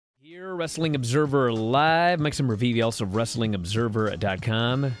Here, Wrestling Observer Live. Mike Revivi, also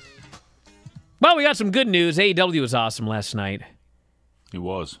WrestlingObserver.com. Well, we got some good news. AEW was awesome last night. It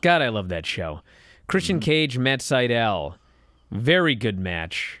was. God, I love that show. Christian Cage, Matt Sydal. Very good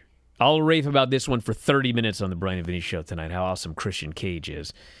match. I'll rave about this one for 30 minutes on the Bryan and Vinny show tonight, how awesome Christian Cage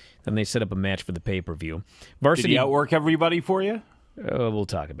is. Then they set up a match for the pay-per-view. Did he outwork everybody for you? We'll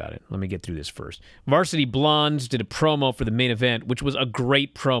talk about it. Let me get through this first. Varsity Blondes did a promo for the main event, which was a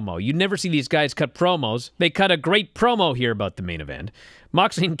great promo. You never see these guys cut promos. They cut a great promo here about the main event.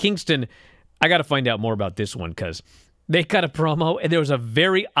 Moxley and Kingston, I got to find out more about this one because they cut a promo and there was a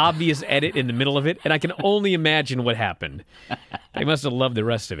very obvious edit in the middle of it, and I can only imagine what happened. They must have loved the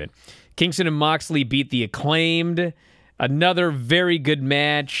rest of it. Kingston and Moxley beat the Acclaimed. Another very good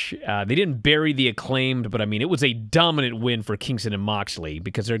match. They didn't bury the Acclaimed, but I mean, it was a dominant win for Kingston and Moxley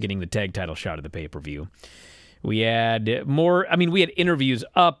because they're getting the tag title shot of the pay-per-view. We had more, we had interviews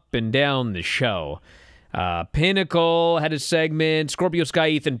up and down the show. Pinnacle had a segment, Scorpio Sky,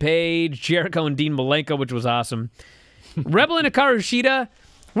 Ethan Page, Jericho and Dean Malenko, which was awesome. Rebel and Hikaru Shida,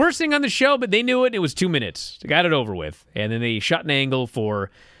 worst thing on the show, but they knew it. It was 2 minutes. They got it over with. And then they shot an angle for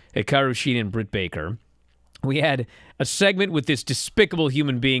Hikaru Shida and Britt Baker. We had a segment with this despicable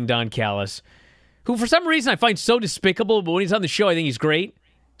human being, Don Callis, who for some reason I find so despicable, but when he's on the show, I think he's great.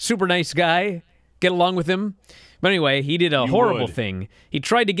 Super nice guy. Get along with him. But anyway, he did a horrible thing. He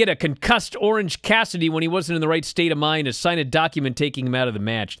tried to get a concussed Orange Cassidy when he wasn't in the right state of mind to sign a document taking him out of the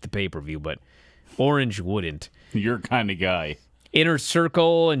match at the pay-per-view, but Orange wouldn't. Your kind of guy. Inner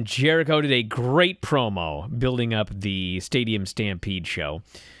Circle and Jericho did a great promo building up the Stadium Stampede show.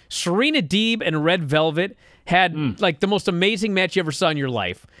 Serena Deeb and Red Velvet had the most amazing match you ever saw in your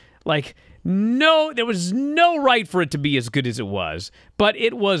life. There was no right for it to be as good as it was, but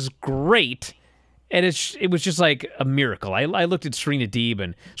it was great, and it was just like a miracle. I looked at Serena Deeb,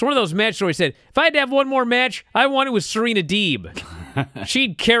 and it's one of those matches where I said, if I had to have one more match, I want it with Serena Deeb.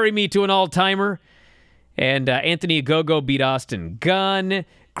 She'd carry me to an all-timer. And Anthony Ogogo beat Austin Gunn.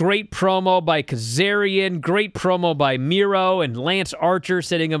 Great promo by Kazarian. Great promo by Miro and Lance Archer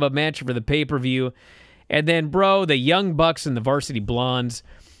setting up a match for the pay-per-view. And then, the Young Bucks and the Varsity Blondes.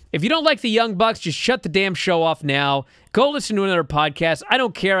 If you don't like the Young Bucks, just shut the damn show off now. Go listen to another podcast. I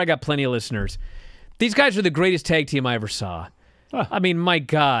don't care. I got plenty of listeners. These guys are the greatest tag team I ever saw. Huh. My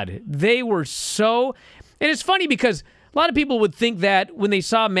God. They were so... And it's funny because a lot of people would think that when they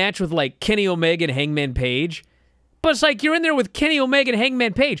saw a match with, Kenny Omega and Hangman Page... But it's you're in there with Kenny Omega and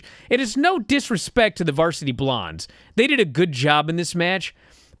Hangman Page. It is no disrespect to the Varsity Blondes. They did a good job in this match,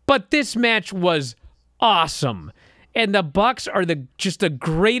 but this match was awesome. And the Bucks are just the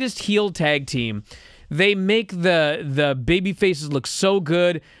greatest heel tag team. They make the baby faces look so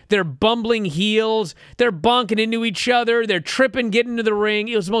good. They're bumbling heels. They're bonking into each other. They're tripping, getting into the ring.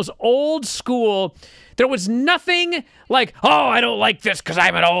 It was the most old school. There was nothing like, I don't like this because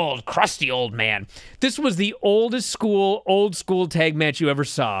I'm an old, crusty old man. This was the old school tag match you ever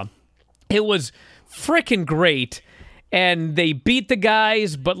saw. It was freaking great. And they beat the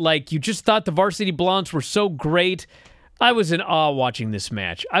guys, but you just thought the Varsity Blondes were so great. I was in awe watching this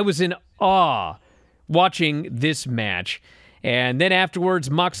match. And then afterwards,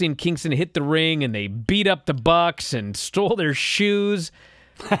 Moxley and Kingston hit the ring and they beat up the Bucks and stole their shoes.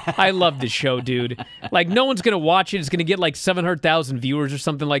 I love this show, dude. No one's going to watch it. It's going to get 700,000 viewers or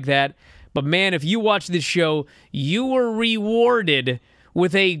something like that. But man, if you watch this show, you were rewarded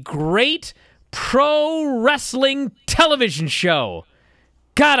with a great pro wrestling television show.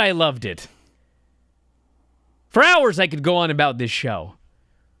 God, I loved it. For hours I could go on about this show.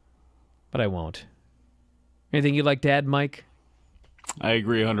 But I won't. Anything you'd like to add, Mike? I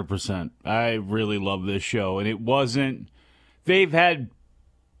agree 100%. I really love this show. And it wasn't... They've had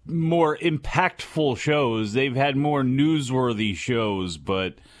more impactful shows. They've had more newsworthy shows.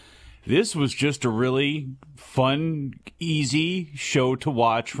 But this was just a really fun, easy show to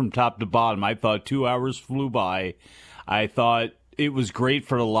watch from top to bottom. I thought 2 hours flew by. I thought it was great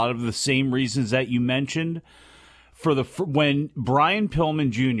for a lot of the same reasons that you mentioned. When Brian Pillman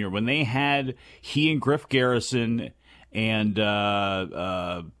Jr., when they had he and Griff Garrison and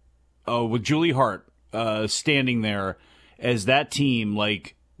with Julie Hart standing there as that team,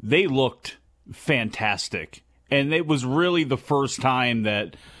 they looked fantastic. And it was really the first time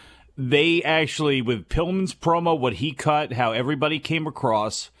that they actually, with Pillman's promo, what he cut, how everybody came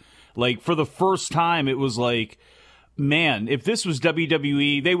across, for the first time, it was man, if this was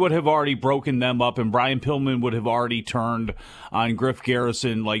WWE, they would have already broken them up, and Brian Pillman would have already turned on Griff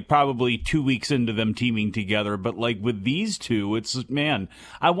Garrison, like probably 2 weeks into them teaming together. But like with these two, it's, man,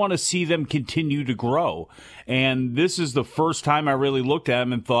 I want to see them continue to grow. And this is the first time I really looked at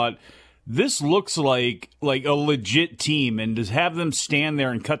them and thought, this looks like a legit team, and to have them stand there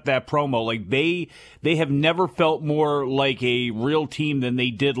and cut that promo, like they have never felt more like a real team than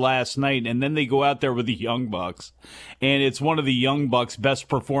they did last night. And then they go out there with the Young Bucks, and it's one of the Young Bucks' best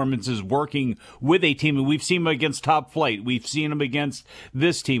performances working with a team. And we've seen them against Top Flight, we've seen them against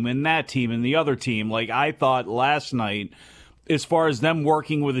this team and that team and the other team. Like, I thought last night, as far as them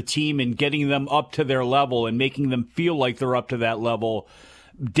working with a team and getting them up to their level and making them feel like they're up to that level,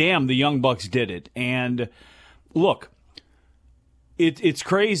 damn, the Young Bucks did it. And look, it's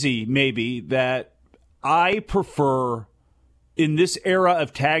crazy maybe that I prefer, in this era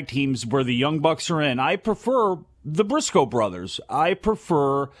of tag teams where the Young Bucks are in, I prefer the Briscoe brothers. I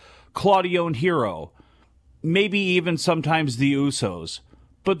prefer Claudio and Hero, maybe even sometimes the Usos.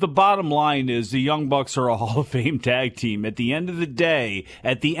 But the bottom line is the Young Bucks are a Hall of Fame tag team. At the end of the day,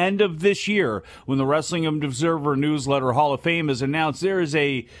 at the end of this year, when the Wrestling Observer Newsletter Hall of Fame is announced, there is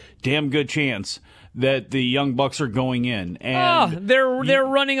a damn good chance that the Young Bucks are going in. And they're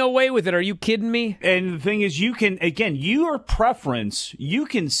running away with it. Are you kidding me? And the thing is, you can, again, your preference, you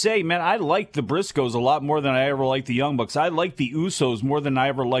can say, man, I like the Briscoes a lot more than I ever liked the Young Bucks. I like the Usos more than I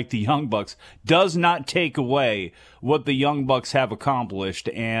ever liked the Young Bucks. Does not take away what the Young Bucks have accomplished.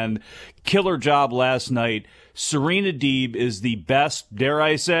 And killer job last night. Serena Deeb is the best, dare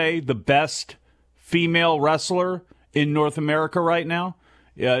I say, the best female wrestler in North America right now.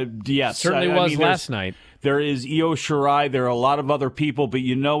 Yes. Certainly was last night. There is Io Shirai. There are a lot of other people, but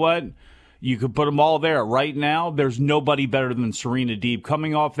you know what? You could put them all there. Right now, there's nobody better than Serena Deeb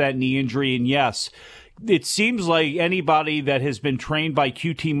coming off that knee injury. And yes, it seems like anybody that has been trained by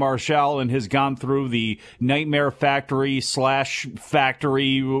QT Marshall and has gone through the Nightmare Factory /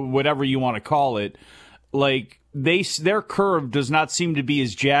 factory, whatever you want to call it, like, their curve does not seem to be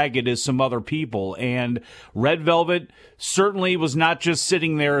as jagged as some other people. And Red Velvet certainly was not just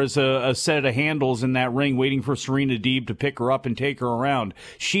sitting there as a set of handles in that ring waiting for Serena Deeb to pick her up and take her around.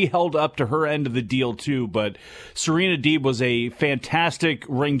 She held up to her end of the deal too, but Serena Deeb was a fantastic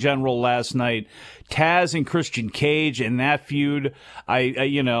ring general last night. Taz and Christian Cage and that feud,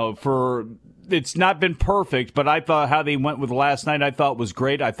 it's not been perfect, but I thought how they went with last night, I thought was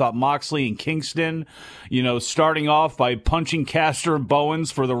great. I thought Moxley and Kingston, starting off by punching Caster and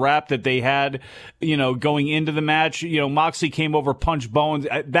Bowens for the rap that they had, going into the match. Moxley came over, punched Bowens.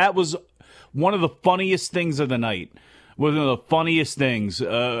 That was one of the funniest things of the night. One of the funniest things,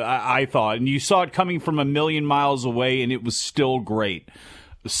 I thought. And you saw it coming from a million miles away, and it was still great.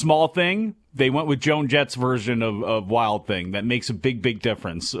 Small thing, they went with Joan Jett's version of Wild Thing. That makes a big, big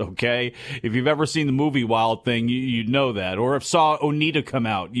difference, okay? If you've ever seen the movie Wild Thing, you'd know that. Or if saw Onita come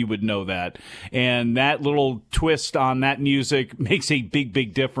out, you would know that. And that little twist on that music makes a big,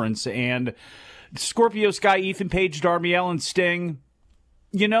 big difference. And Scorpio Sky, Ethan Page, Darby Allin, Sting,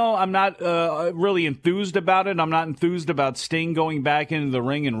 I'm not really enthused about it. I'm not enthused about Sting going back into the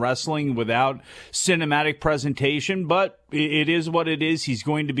ring and wrestling without cinematic presentation, but it is what it is. He's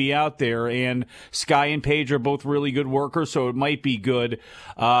going to be out there, and Sky and Page are both really good workers, so it might be good.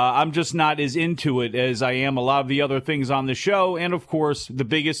 I'm just not as into it as I am a lot of the other things on the show. And, of course, the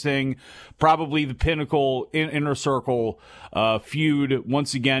biggest thing, probably the pinnacle Inner Circle feud,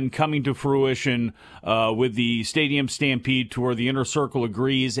 once again, coming to fruition with the Stadium Stampede Tour. The Inner Circle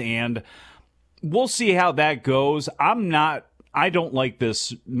agrees, and we'll see how that goes. I don't like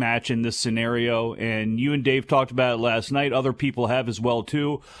this match in this scenario, and you and Dave talked about it last night. Other people have as well,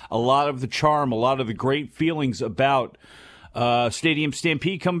 too. A lot of the charm, a lot of the great feelings about Stadium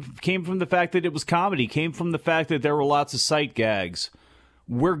Stampede came from the fact that it was comedy, came from the fact that there were lots of sight gags.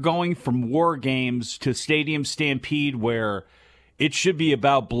 We're going from War Games to Stadium Stampede, where it should be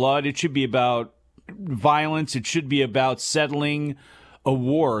about blood, it should be about violence, it should be about settling a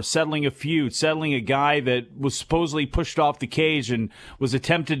war, settling a feud, settling a guy that was supposedly pushed off the cage and was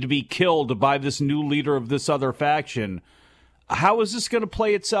attempted to be killed by this new leader of this other faction. How is this going to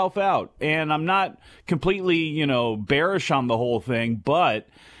play itself out? And I'm not completely, bearish on the whole thing, but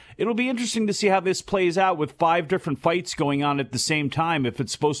it'll be interesting to see how this plays out with 5 different fights going on at the same time. If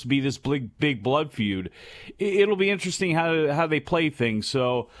it's supposed to be this big blood feud, it'll be interesting how they play things.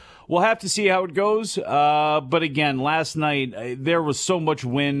 So we'll have to see how it goes. But again, last night, there was so much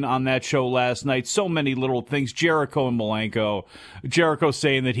win on that show last night. So many little things. Jericho and Malenko. Jericho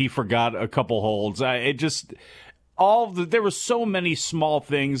saying that he forgot a couple holds. There were so many small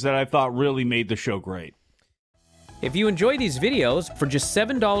things that I thought really made the show great. If you enjoy these videos, for just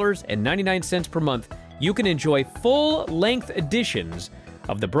 $7.99 per month, you can enjoy full-length editions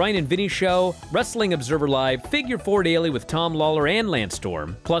of The Bryan and Vinny Show, Wrestling Observer Live, Figure 4 Daily with Tom Lawler and Lance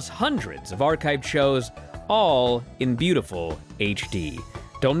Storm, plus hundreds of archived shows, all in beautiful HD.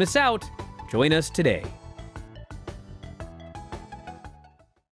 Don't miss out. Join us today.